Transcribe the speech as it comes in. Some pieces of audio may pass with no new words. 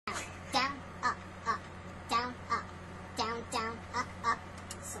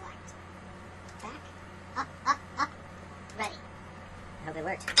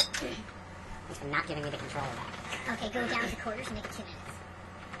controller back. Okay, go down to quarters and make it 2 minutes.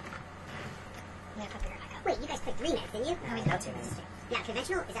 I'm gonna put the back up. Wait, you guys played 3 minutes, didn't you? No, no 2 minutes. Now,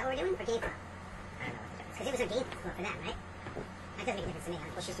 conventional, is that what we're doing? Or game flow? I don't know what the difference Because it was a game flow for that, right? That doesn't make a difference to me.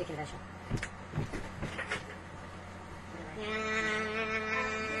 is. Let's just do conventional.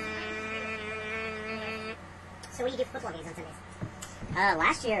 So what do you do for football games on Sundays?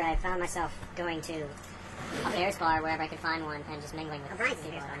 Last year I found myself going to a Bears bar wherever I could find one and just mingling with O'Brien's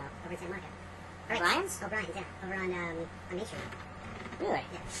people is I know. over in San Marco. O'Brien's? O'Brien's, yeah. Over on Main Street. Really?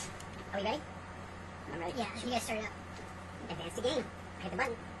 Yeah. Are we ready? I'm ready. Yeah, you guys start it up. Advance the game. Hit the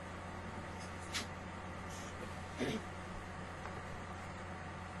button.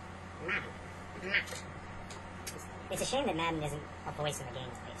 It's a shame that Madden isn't a voice in the game,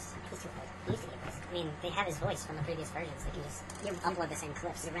 at least. He's too old. He used to be a voice. I mean, they have his voice from the previous versions. They can just upload the same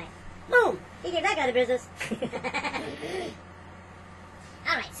clips. You're right. Boom! He gave that guy the business.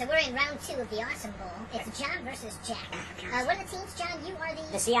 Alright, so we're in round 2 of the Awesome Bowl. It's John versus Jack. What are the teams, John? You are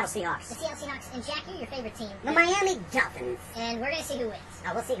The Seattle Seahawks. the Seattle Seahawks, and Jack, you're your favorite team. The Miami Dolphins. And we're gonna see who wins.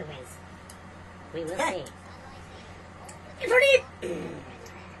 Oh, we'll see who wins. We will see.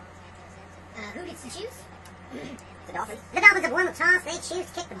 Who gets to choose? The Dolphins. The Dolphins have won the toss. They choose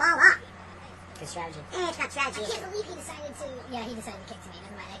to kick the ball off. Good strategy. It's not I strategy. can't believe he decided to... Yeah, he decided to kick to me.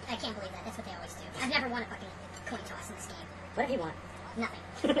 Never mind. I can't believe that. That's what they always do. I've never won a fucking coin toss in this game. What have you won?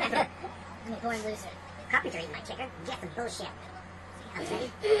 Nothing. I'm a born loser. Carpenter eating my kicker. Get some bullshit. I'm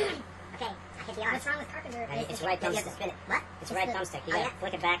ready. Okay, I hit the arm. What's wrong with Carpenter? Right, it's right You have to thumbstick. spin it. What? It's right thumbstick. You Oh, gotta yeah?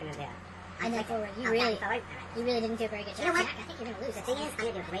 flick it back and then And then forward. You Okay, really... forward. You really didn't do a very good job. You know what? Jack, I think you're gonna lose. The thing is, I'm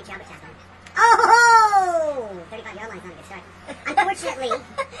going to do a great job at tackling. Oh! 35-yard line's not a good start. Unfortunately...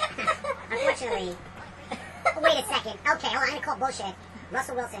 Wait a second. Okay, hold on. I'm going to call bullshit.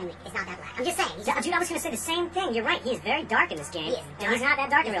 Russell Wilson is not that black. I'm just saying. He's Dude, I was gonna say the same thing. You're right. He is very dark in this game. He is And dark. he's not that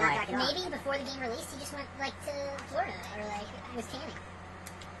dark in He's real not life. dark at all. Maybe before the game released, he just went, like, to Florida. Or, like, was tanning.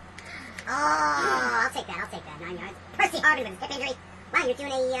 Oh, I'll take that. 9 yards. Percy Harvey with his hip injury. Wow, you're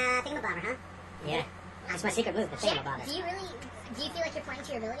doing a thingamabobber, huh? Yeah. That's my secret move, the thing Jack, about it. do you feel like you're playing to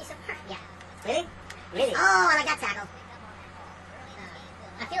your ability so far? Yeah. Really? Really? Oh, I like that tackle.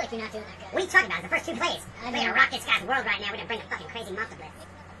 I feel like you're not doing that good. What are you talking about? It's the first 2 plays. I We're going to know. rock this guy's world right now. We're going to bring a fucking crazy monster blitz.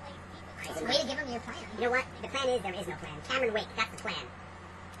 Crazy Way to give him your plan. You know what? The plan is there is no plan. Cameron Wake, that's the plan.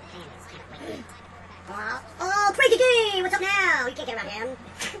 The plan is Cameron Wake. Oh, Crazy D! What's up now? You can't get around him.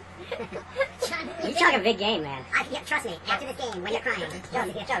 John, You talk a big game, man. Yeah, trust me, after this game, when you're crying. John,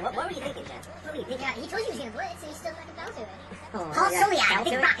 what were you thinking, John? What were you thinking? Yeah, he told you he was going to blitz, and he still fucking fell to it. Oh, Paul yeah. Soliak, Fell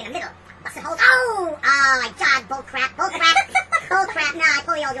big to it? rock in the middle. Busted holes. Oh, my God, bull crap. Bull crap. Nah, I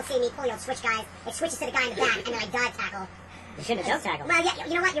pull the old, you'll see me, pull the old switch guys. It switches to the guy in the back, and then I dive tackle. You shouldn't have dove tackled. Well, yeah,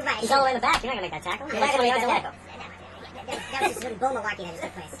 you know what? You're right. He's all the way in the back. You're not gonna make that tackle. You're like 20 yards away. That was just some bull malarkey that just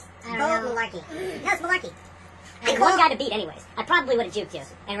took place. I don't Bull know. malarkey. No, it's malarkey. And one guy to beat anyways. I probably would have juked you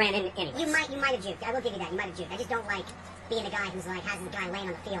and ran in anyways. You might have juked. I will give you that. You might have juked. I just don't like being the guy who's like has the guy laying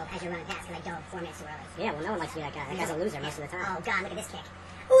on the field as you're running past because I dove 4 minutes too early. Yeah, well, no one likes to be that guy. That guy's a loser most of the time. Oh God, look at this kick.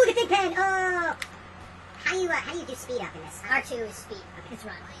 Ooh, the big pen. Oh. How do you do speed up in this? R2 is speed. It's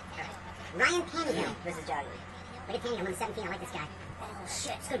run. Ryan Tannehill. Versus John. Look at Tannehill, number 17. I like this guy. Oh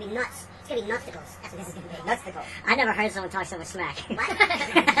shit, it's gonna be nuts. It's gonna be nutsticles. That's what this is gonna be. Nutsticles. I never heard someone talk so much smack. What?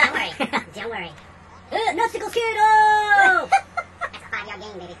 Don't worry. Don't worry. Nutsticles, kid! Oh! That's a 5-yard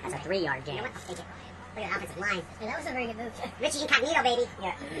game, baby. That's a 3-yard You game. know what? I'll take it. Look at the offensive line. Yeah, that was a very good move. Richie Incognito, baby.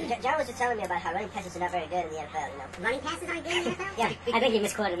 Yeah, John was just telling me about how running passes are not very good in the NFL, you know. Running passes aren't good in the NFL? Yeah, I think you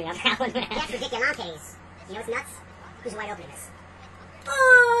misquoted me on that one, man. That's ridiculous. You know what's nuts? Who's wide open in this?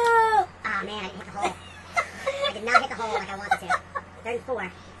 Oh! Oh, man, I didn't hit the hole. I did not hit the hole like I wanted to. 3rd and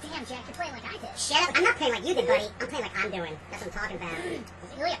 4. Damn, Jack, you're playing like I did. Shut up. I'm not playing like you did, buddy. I'm playing like I'm doing. That's what I'm talking about.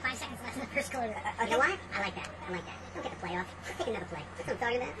 You only have 5 seconds left in the first quarter. You know what? I like that. Don't get the play off. Let's take another play. That's what I'm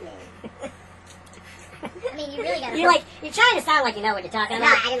talking about. Yeah. I mean, you really got to... You're trying to sound like you know what you're talking No,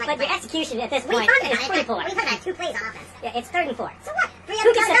 about. I didn't like but the your play. execution at this What are point you talking is about? pretty poor. What are you talking about? 2 plays on offense. Yeah, it's 3rd and 4. So what? 3 Who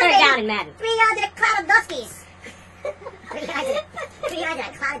gets the third down in Madden? 3 yards in a cloud of duskies. 3 yards in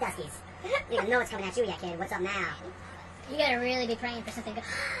a cloud of duskies. You don't know what's coming at you yet, kid. What's up now? You got to really be praying for something good.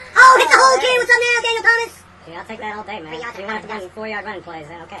 Oh, hit the hole, kid. What's up now, Daniel Thomas? Yeah, I'll take that all day, man. 3 yards If you in a want to cloud of run 4-yard running plays,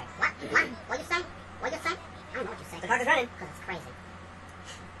 then okay. What? What you say? What you say? I don't know what you say. The clock is running. Because it's crazy.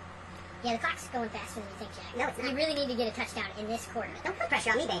 Yeah, the clock's going faster than you think, Jack. No, it's not. You really need to get a touchdown in this quarter. Don't put pressure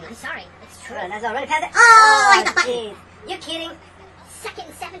on me, baby. I'm sorry. It's true. That's all. Running past it. Oh, I hit the button. jeez. You're kidding. 2nd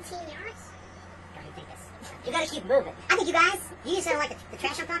and 17 yards? Don't you think this? You gotta keep moving. I think you guys, you sound like the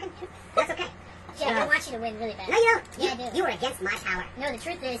trash I'm talking. That's okay. Jack, I want you to win really bad. No, you don't. Yeah, I do. You are against my power. No, the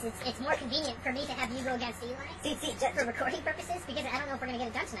truth is, it's more convenient for me to have you go against Eli See, for recording purposes because I don't know if we're going to get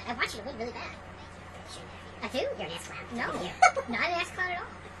it done tonight. I want you to win really bad. I do? You're an ass clown. No. You. Not an ass clown at all.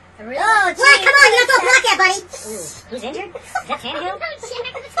 I really Oh, Jack, come on, you gotta go block that, buddy. Ooh, who's injured? Is that Tannehill? No,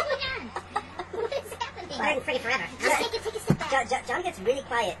 Jack, what's going on? What is happening? Burning friggin' forever. Just take a step back. John gets really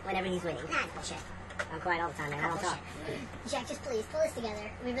quiet whenever he's winning. Nah, bullshit. I'm quiet all the time, man. I don't talk. Jack, just please, pull this together.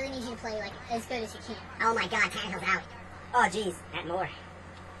 We really need you to play, like, as good as you can. Oh my god, Tannehill's out. Oh, jeez. Matt Moore.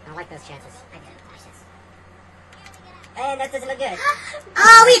 I don't like those chances. I do. Watch this. And that doesn't look good. Oh,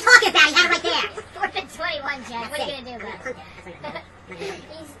 what are you talking about? He had it right there. 4th and 21, Jack. What are you going to do I'm about gonna it? punt it. That's what I'm gonna do.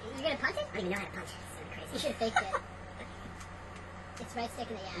 You're going to punt it? I don't even know how to punch. It's so You crazy. should have faked it. It's right stick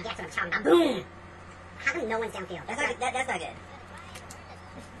in the That's what I'm talking about. Boom! How come no one's downfield? That's not good.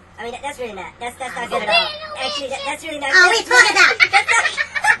 I mean, that's really not. That's not good at all. Actually, that's really not Oh, what are good. you talking about?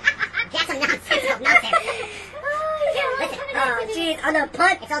 That's some nonsensical nonsense. Listen, Oh, jeez. On the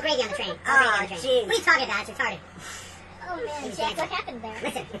punt. it's all gravy on the train. All Oh, gravy on the train. jeez. What are you talking about? It's retarded. Oh, man, Jack, what happened there?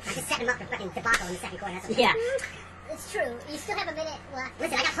 Listen, I just set him up for fucking debacle in the second quarter. That's what Yeah. It's true. You still have a minute left.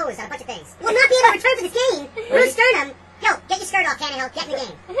 Listen, I got hosed on a bunch of things. We'll not be able to return for this game. Bruce Sternum. Yo, get your skirt off, Tannehill. Get in the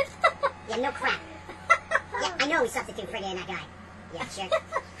game. Yeah, no crap. Yeah, I know we substitute friggin' that guy. Yeah, sure.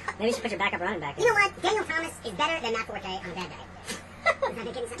 Maybe you should put your backup running back in. You know what? Daniel Thomas is better than Matt Forte on a bad day.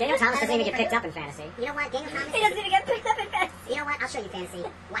 Daniel Thomas doesn't even get picked up in fantasy. You know what? Daniel Thomas. He doesn't even get picked up in fantasy. You know what? I'll show you fantasy.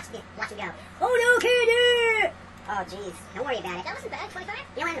 Watch him go. Oh, no, KD! Oh, jeez. Don't worry about it. That wasn't bad. 25? You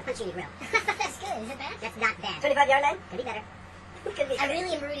know what? I'm gonna punch you in the grill. That's good. Is it bad? That's not bad. 25-yard line? Could be better. Could be. I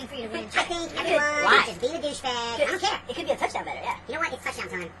really am rooting for you to win. I think everyone Why? is just being a douchebag. I don't care. It could be a touchdown better, yeah. You know what? It's touchdown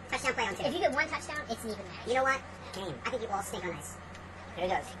time. Touchdown play on two. If you get one touchdown, it's an even match. You know what? Game. I think you all stink on ice. Here it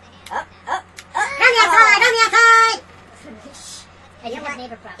goes. Up. Run the outside! Run the outside! I You do know have what?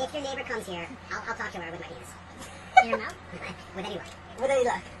 neighbor problem. If your neighbor comes here, I'll talk to her with my penis. In your mouth? With anyone. With any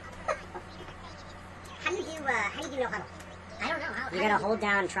luck. How do you do no huddle? I don't know. How You gotta hold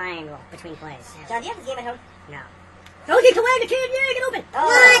down triangle between plays. John, do you have this game at home? No. Don't get to wag the kid, yeah, get open. Oh,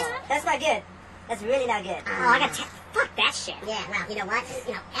 What? That's not good. That's really not good. Oh, I got fuck that shit. Yeah, well, you know what?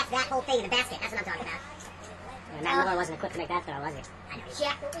 You know, F that whole thing in the basket. That's what I'm talking about. Yeah, Matt Moore wasn't equipped to make that throw, was he? I know.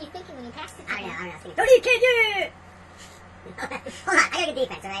 Jack, what were you thinking when you passed it to I me? don't know. Don't eat kid, yeah. Hold on, I gotta get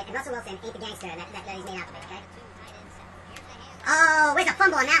defense, alright? And Russell Wilson ain't the gangster that he's made out to be, okay? Oh, where's a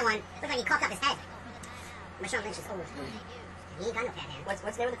fumble on that one? Looks like he coughed up his head. Marshawn Lynch is old. He ain't got no fat hand. What's the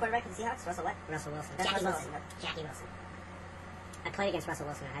name of the quarterback for the Seahawks? Russell what? Russell Wilson. That's Jackie Russell Wilson. Jackie Wilson. I played against Russell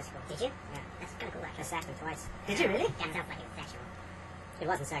Wilson in high school. Did you? Yeah. That's kind of cool, I actually. sacked him twice. Did you really? That sounds like it was sexual. It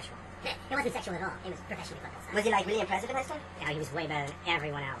wasn't sexual. It wasn't sexual at all. It was professionally football stuff. Was he like really impressive in high school? Yeah, he was way better than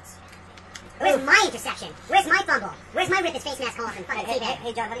everyone else. Where's my interception? Where's my fumble? Where's my rip his face mask off and fucking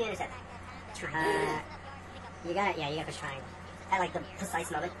Hey, John, how do you intercept? You got it. Yeah, you got this triangle. At like the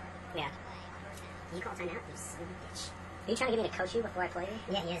precise moment. Yeah. You call timeout, you son of a bitch. Are you trying to get me to coach you before I play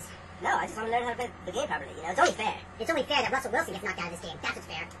you? Yeah, he is. No, I just want to learn how to play the game properly. You know, it's only fair. It's only fair that Russell Wilson gets knocked out of this game. That's what's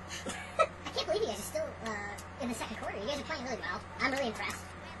fair. I can't believe you guys are still in the second quarter. You guys are playing really well. I'm really impressed.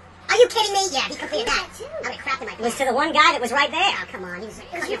 Are you kidding me? Yeah, he completed that. Too. I would have crapped in my It was pants. to the one guy that was right there. Oh, come on. He was It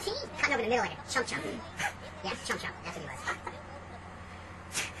was your team. cutting over the middle like a chump chump. Yeah, chump chump. That's what he was.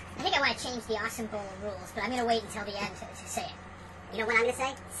 I think I want to change the Awesome Bowl rules, but I'm going to wait until the end to say it. You know what I'm going to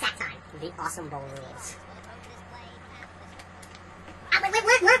say? Sack time. The Awesome Bowl rules.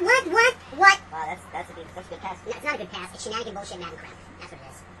 What? Wow, that's a good pass. No, it's not a good pass. It's shenanigan bullshit Madden crap. That's what it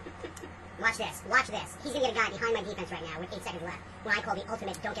is. Watch this. Watch this. He's going to get a guy behind my defense right now with 8 seconds left. What I call the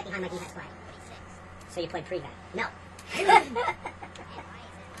ultimate don't get behind my defense play. So you played prevent. No.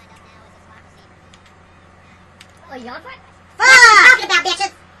 Oh, you going for it? Talking about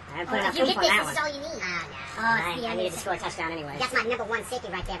bitches! I haven't put enough If you oomph get on this, that this one. is all you need. Oh, no. Oh, it's the I end. needed to score a touchdown anyway. That's my number one safety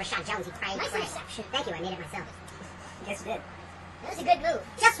right there, Rashad Jones. He prayed. Nice interception. Thank you. I made it myself. Yes, you did. That was a good move.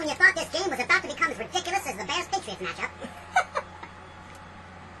 Just when you thought this game was about to become as ridiculous as the Bears-Patriots matchup.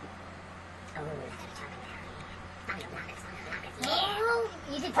 Oh, Oh,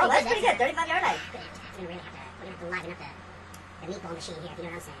 you did Oh, pretty that's good. pretty good. 35-yard line. we're gonna have to liven up the meatball machine here, if you know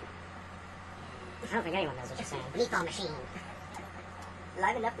what I'm saying. I don't think anyone knows what you're saying. Meatball machine.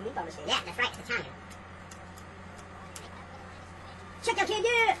 Liven up the meatball machine. Yeah, that's right. It's Italian. Check out kid,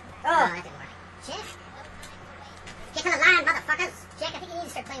 yeah. Oh, that didn't work. Jack, Get to the line, motherfuckers. Jack, I think you need to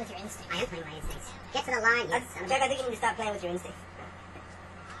start playing with your instincts. I am playing my instincts. Get to the line, yes. Jack, I think you need to stop playing with your instinct.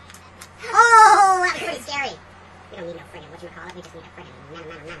 Oh, that was pretty scary. We don't need no friggin' whatchamacallit. We just need a friggin'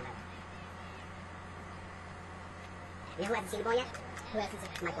 man. You know who hasn't seen the ball yet? Who hasn't seen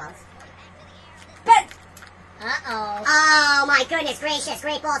it? Mike Wallace. But Uh-oh. Oh, my goodness gracious.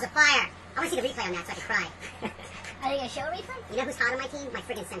 Great balls of fire. I want to see the replay on that so I can cry. Are they going to show a replay? You know who's hot on my team? My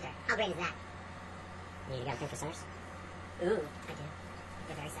friggin' center. How great is that? You gotta think for centers. Ooh, I do.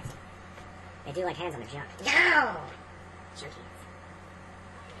 They're very sexy. They do like hands on the jump. Go! Junkie.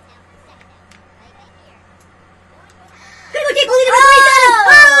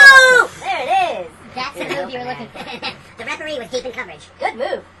 Oh! There it is. That's the move you were looking for. The referee was deep in coverage. Good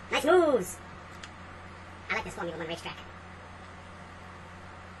move. Nice moves. I like this Formula One racetrack.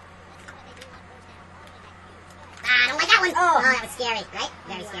 I don't like that one. Oh. That was scary, right?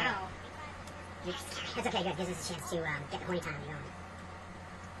 Very scary. Wow. Very scary. That's okay, good. Gives us a chance to get the horny time going.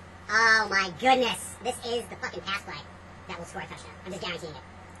 Oh my goodness. This is the fucking pass play that will score a touchdown. I'm just guaranteeing it.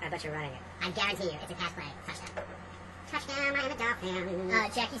 I bet you're running it. I guarantee you it's a pass play touchdown. Touchdown, Miami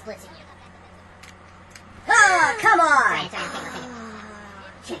Dolphins. Jackie's blitzing you. Oh, come Sorry, on. I'll take it.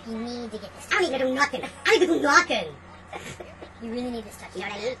 Jack, you need to get this I don't need to do nothing. I need to do nothing. You really need this touchdown. You know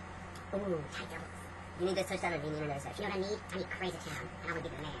what I need? Ooh, tight doubles. You need this touchdown or do you need another You touchdown? know what I need? I need Crazy Town, and I want to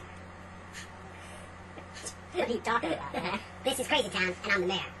be the mayor. What are you talking about, man? This is Crazy Town, and I'm the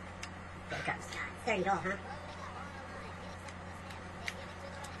mayor. There it comes. Third and goal, huh?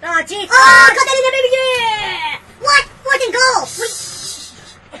 Oh, jeez. Oh, got that in there, baby! Yeah! What? Fourth and goal!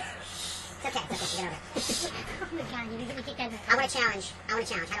 It's okay, get over it. Oh my god, you didn't kick that. I want to challenge. How do I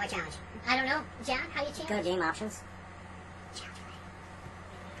challenge? I don't know. Jack, how you Go challenge? to game options.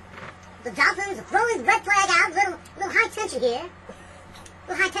 The Dolphins are throwing red flag out. Little high tension here.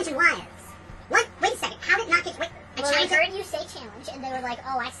 Little high tension wires. What? Wait a second. How did it not get... Wait, I Well, I challenged it. heard you say challenge, and they were like,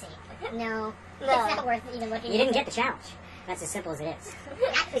 oh, I see. No. It's not worth even looking You didn't at. get the challenge. That's as simple as it is.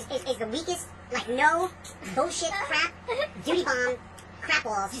 That is the weakest, like, no bullshit crap, duty bomb, crap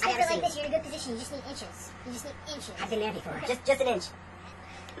balls Just I've leave ever it like seen. this. You're in a good position. You just need inches. You just need inches. I've been there before. Just an inch.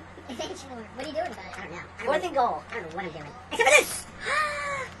 An inch more. What are you doing about I it? don't know. Fourth and goal. I don't know what I'm doing. Except for this!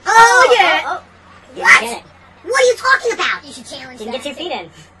 Oh, yeah. Oh, You What? didn't get it. What are you talking about? You should challenge Didn't that. get your feet in.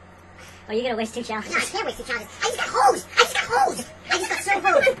 Oh, you're gonna waste 2 challenges. No, I can't waste the challenges. I just got hosed. I just got so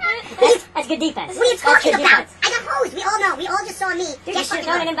hosed. That's good defense. What are you That's talking good about? defense. I got hosed. We all know. We all just saw me Dude, you get should have fucking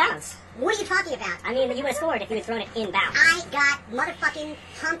thrown it in hosed. bounds. What are you talking about? I mean, you would have scored if you had thrown it in bounds. I got motherfucking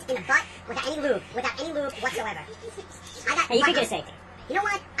pumped in the butt without any lube whatsoever. I got. Hey, you could get a safety. You know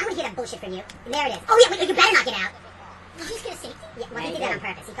what? I'm gonna hear that bullshit from you. And there it is. Oh yeah, wait, you better not get out. Did you just get a safety? Yeah, well, Yeah, he he did that did. on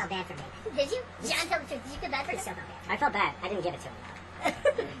purpose. He felt bad for me. Did you? John, tell the truth. Did you feel bad for He him? so felt bad. I felt bad. I didn't give it to him.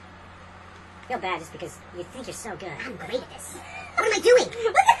 I feel bad just because you think you're so good. I'm great at this. What am I doing?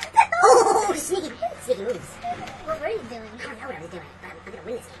 Oh, sneaky moves. What were you doing? I don't know what I was doing, but I'm gonna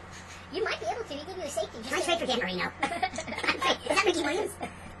win this game. You might be able to. He gave you a safety. Can I trade for Dan Marino? Is that Ricky Williams?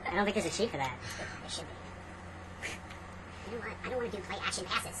 I don't think there's a cheat for that. There should be. You know what? I don't want to do play action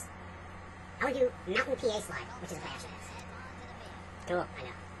passes. I want to do mountain PA slide, which is a play action pass. Cool. I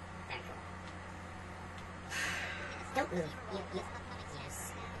know. Very cool. Don't move.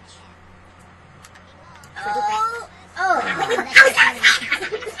 Yes. How is that?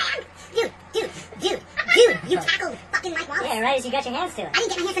 Dude, you tackled fucking Mike Wallace. Yeah, right as you got your hands to it. I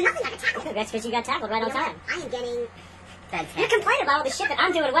didn't get my hands to nothing. I got tackled. That's because you got tackled right on You know what? time. I am getting... You Fantastic. complain about all the shit that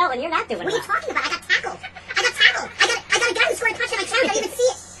I'm doing well and you're not doing What are well. you talking about? I got tackled. I got a guy who scored a touchdown. I challenged. I didn't even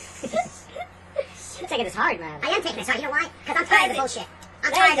see it. You're taking this hard, man. I am taking this hard. You know why? Because I'm tired of the bullshit.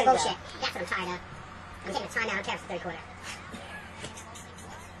 I'm tired of the bullshit. That's what I'm tired of. I'm taking a timeout. I don't care if it's the third quarter.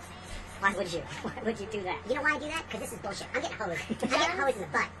 Why would you? Why would you do that? You know why I do that? Because this is bullshit. I'm getting hosed. I'm getting hosed in the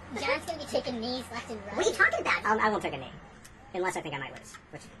butt. John's gonna be taking knees left and right. What are you talking about? I won't take a knee. Unless I think I might lose,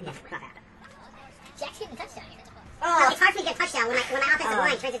 which will not happen. Jack's getting a touchdown here. No, it's hard for me to get a touchdown when my offensive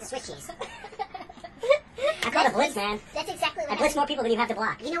line turns into Swiss cheese. I called a blitz, man. That's exactly I what blitz happened. more people than you have to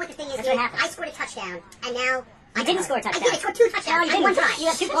block. You know what the thing is? That's what dude? happens. I scored a touchdown, and now... You didn't score a touchdown. I did. I scored 2 No, touchdowns you and 1 didn't. try. You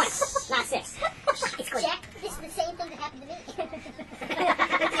have 2 points, not 6. It's good. Jack, this is the same thing that happened to me.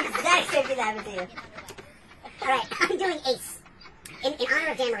 Exact same thing that happened to you. All right, I'm doing ace. In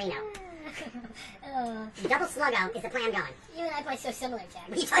honor of Dan Marino. Oh, Double sluggo is the plan going. you and I play so similar, Jack.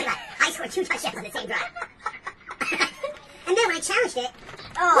 What are you talking about? I scored 2 touchdowns on the same drive. And then when I challenged it,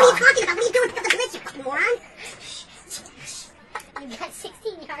 what are you talking about? What are you doing? Pick up the blitz, you fucking moron. You got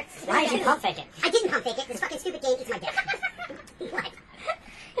 16 yards. Why did you pump fake it? I didn't pump fake it. This fucking stupid game eats my dick. What?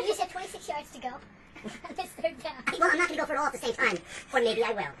 You just have 26 yards to go. This third down. Well, I'm not going to go for it all at the same time. Or maybe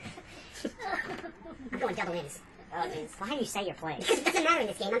I will. I'm going double ins. Oh, jeez. Why do you say you're playing? Because it doesn't matter in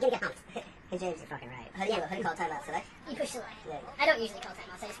this game. I'm going to get humped. Hey, James, you're fucking right. How do you call timeout? Select? You push the line. Yeah. I don't usually call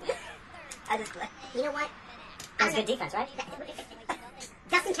timeouts. I just win. I just play. You know what? That was good defense, right?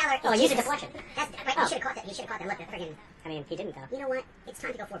 Justin Keller. Oh, use a deflection. That's right. Oh. You should have caught that. You should have caught that. Look, that friggin'. I mean, he didn't, though. You know what? It's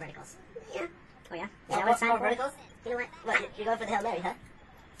time to go 4 verticals. Yeah. Oh, yeah? Is Four that what it's time for? verticals? You know what? What, you're going for the Hail Mary, huh?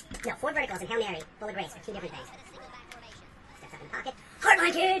 No, 4 verticals and Hail Mary, full of grace are 2 different things. Steps up in the pocket.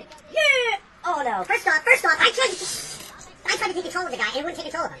 Hardline kid! Yeah! Oh, no. First off, I I tried to take control of the guy, and it wouldn't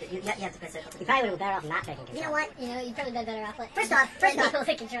take control of him. You have to press circle. You probably would have been better off not taking control. You know what? You know, you'd probably been better off. Like, First off,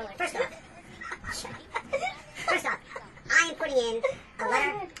 the controller. First off, I am putting in a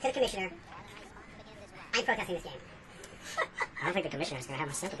letter to the commissioner. I'm protesting this game. I don't think the commissioner's going to have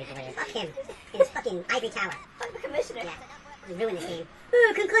much sympathy for you. Fuck him. In his fucking ivory tower. Fuck the commissioner. Yeah. We ruined this game.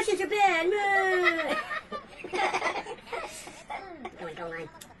 Oh, concussions are bad. Go on, goal line.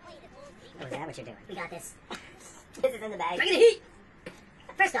 Oh, is that what you're doing? We got this. This is in the bag. Bring it heat!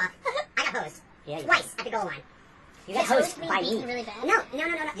 First off, I got hosed. Yeah, you Twice at the goal line. You got Hosed hosed means by beaten me. really bad. No.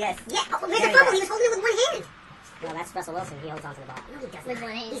 Yes. Yeah, oh, with the Very fumble, bad. he was holding it with one hand. No, that's Russell Wilson. He holds onto the ball. No, he doesn't. With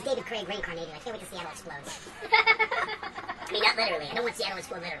one hand. He's David Craig reincarnated. I can't wait to see Seattle explode. I mean, not literally. I don't want Seattle to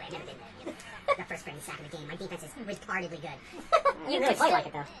explode literally. I've never been there. The first frame sack of the game. My defense is retardedly good. You really play like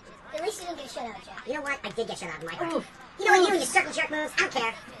it, though. At least you didn't get shut out, Jack. You know what? I did get shut out in my heart. Oof. You know what? You and your circle jerk moves. I don't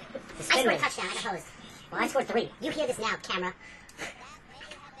care. The I spin scored a move. touchdown. I got hosed. Well, I scored 3. You hear this now, camera.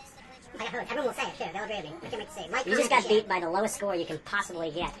 I got hosed. Everyone will say it, too. They'll agree with me. I can't make it say it. Mike You just got comments shit. beat by the lowest score you can possibly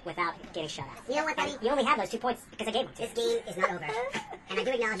get without getting shut out. You know what, buddy? And you only have those 2 points because I gave them to This you. game is not over. And I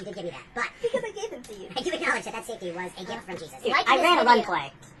do acknowledge you did give me that. But Because I gave them to you. I do acknowledge that that safety was a gift from Jesus. Dude, Like I this ran a run video.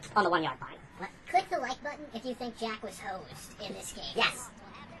 play on the 1 yard line. Click the like button if you think Jack was hosed in this game. Yes.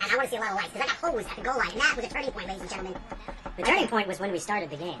 And I want to see a lot of likes, because I got hosed at the goal line. And that was a turning point, ladies and gentlemen. The turning point was when we started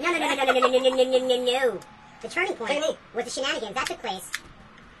the game. No. The turning point was the shenanigans that took place.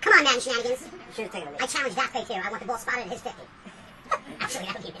 Come on, Madden shenanigans. You should have taken a I challenge that play, too. I want the ball spotted at his 50. Actually,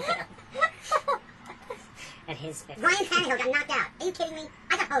 that would be a big deal. At his 50. Ryan Tannehill got knocked out. Are you kidding me?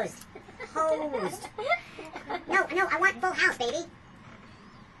 I got hosed. Hosed. No, I want full house, baby.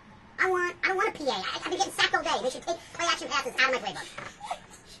 I don't want a PA. I've been getting sacked all day. They should take play action passes out of my playbook.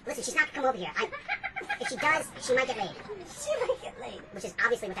 Listen, she's not going to come over here. If she does, she might get laid. She might get laid. Which is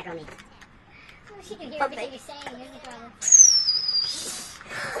obviously what that girl needs. Oh, she can hear everything you're saying. Here's the problem.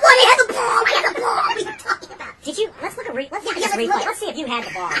 What? I had the ball! I had the ball! What are you talking about? Did you? Let's look at let's look at Yeah, this let's look replay. at- Let's see if you had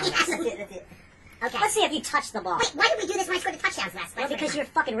the ball. That's it. Okay. Let's see if you touched the ball. Wait, why did we do this when I scored the touchdowns last Well, because you're a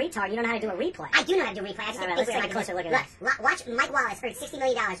fucking retard. You don't know how to do a replay. I do know how to do replay. I just All think right, let's it's take a closer look at Look, watch Mike Wallace earned $60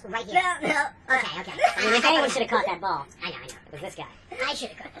 million right here. No. Okay. I mean, if anyone should have caught that ball, I know. it was this guy. I should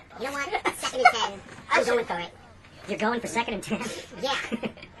have got that ball. You know what? Second and 10. I'm going for it. You're going for 2nd and 10. Yeah.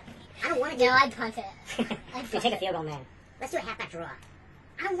 I don't want to do No, I'd punt it. You take a field goal, man. Let's do a halfback draw.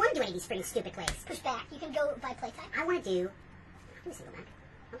 I don't want to do any of these freaking stupid plays. Push back. You can go by playtime. I want to do a single back.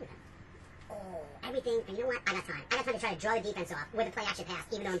 I'll do that. Oh, everything. And you know what? I got time. I got time to try to draw the defense off with a play action pass,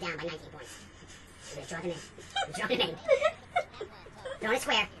 even though I'm down by 19 points. I'm going to draw them in. I'm drawing them in. Throwing a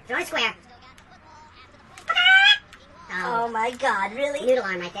square. Oh my God, really? Noodle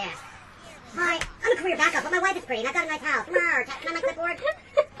arm right there. Hi, I'm a career backup, but my wife is pretty, and I've got a nice house. Come on, can I have my clipboard?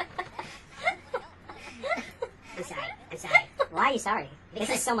 I'm sorry. Why are you sorry? This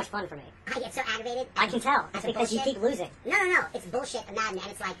is so much fun for me. I get so aggravated. I can tell. It's That's because you bullshit. keep losing. No. It's bullshit of Madden,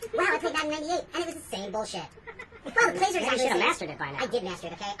 and it's like, wow, I played Madden 98, and it was the same bullshit. Well, the plays are Maybe you exactly should have the same. mastered it by now. I did master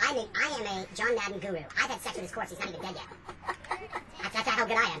it, okay? I am a John Madden guru. I've had sex with his corpse. He's not even dead yet. That's how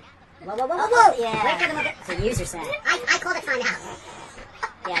good I am. Whoa. Yeah. Wait for the moment. It's a user set. I called a timeout.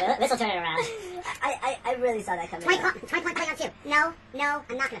 Yeah, this will turn it around. I really saw that coming. 20 point play on 2. No,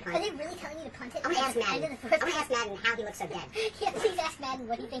 I'm not going to Are punt they it. really telling you to punt it? I'm going to ask End Madden. of the I'm first going to ask Madden how he looks so dead. Yeah, please ask Madden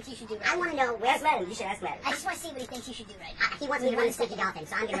what he thinks you should do right I want to know Ask where's Madden. You should ask Madden. I just want to see what he thinks you should do right now. He wants me to run the squeaky dolphin,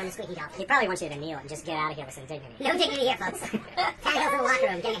 so I'm going to run the squeaky dolphin. He probably wants you to kneel and just get out of here with some dignity. No dignity here, folks. Tannehill's in the locker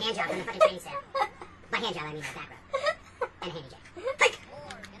room getting a hand job from the fucking training staff. By hand job, I mean the back row. And a handy jack.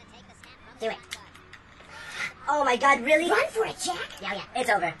 Do it. Oh my God, really? Run for it, Jack! Yeah. It's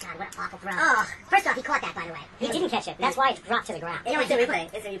over. God, what an awful throw. Oh. First off, he caught that, by the way. He didn't catch it. That's why it dropped to the ground. It's a replay.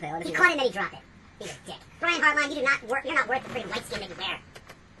 It's a replay. I wanna He see caught that. it and then he dropped it. He's a dick. Brian Hartline, you're not worth the pretty white skin that you wear.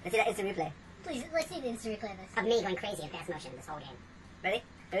 Let's see that. It's a replay. Please, let's see the instant replay of this. Of me going crazy in fast motion this whole game. Ready?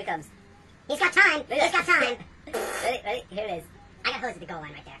 Here it comes. He's got time! He's got time! Ready? Here it is. I got hosed at the goal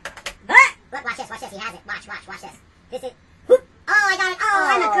line right there. Ah! Look, watch this. He has it. Watch this. This is... Whoop. Oh, I got it.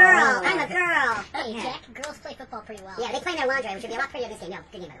 Oh, I'm a girl. Hey, Yeah. Jack, girls play football pretty well. Yeah, they play in their lingerie, which would be a lot prettier this game. No,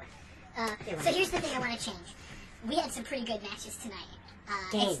 good game, by the way. So here's the thing I want to change. We had some pretty good matches tonight.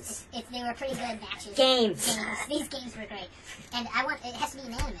 Games. They were pretty good matches. Games. These games were great. And it has to be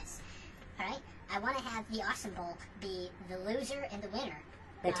unanimous. Alright? I want to have the Awesome Bowl be the loser and the winner.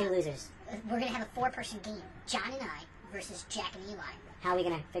 They're 2 losers. We're going to have a 4-person game. John and I versus Jack and Eli. How are we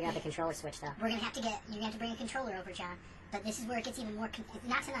going to figure out the controller switch, though? You're going to have to bring a controller over, John. But this is where it gets even more,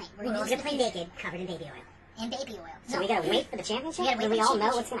 not tonight. We're all going to play naked, covered in baby oil. and baby oil. So we gotta wait for the championship? We gotta wait When we for the all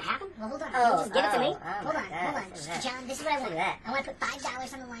know championship. what's gonna happen? Well, hold on. Oh, just give it to me. Hold on, hold on. John, this is what I want. Look at that. I want to put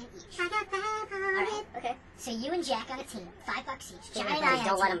 $5 on the line each. I got that Alright. Okay. So you and Jack on a team, $5 each. John and Don't I on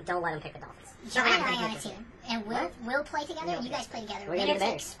a team. don't let him pick the Dolphins. John and I on a team, and we'll play together. You guys play together. We're gonna be the Winner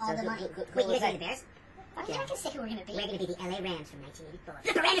Bears. takes all the money. Wait, you guys are the Bears? I'm not gonna say who we're gonna be. We're going to be the LA Rams from 1984.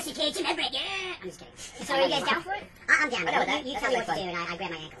 The Baranasi Cage and everything. Yeah. I'm just kidding. So are you guys down for it? I'm down. I know that. You That tell me sounds what to like do, and I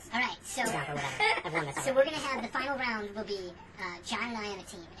grab my ankles. All right. So Down for whatever. I've won this. so we're gonna have the final round will be John and I on a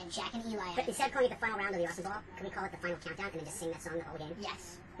team, and Jack and Eli. On a But team. instead of calling it the final round of the Awesome Ball, can we call it the final countdown and then just sing that song the whole game?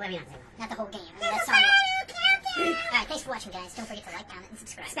 Yes, Whatever you want to say. not the whole game. I mean, that song. All right. Thanks for watching, guys. Don't forget to like, comment, and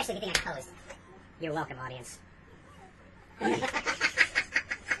subscribe. Especially if you think I posed. You're welcome, audience. That's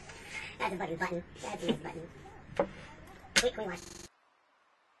a button. That's a nice button. Wait, can we watch?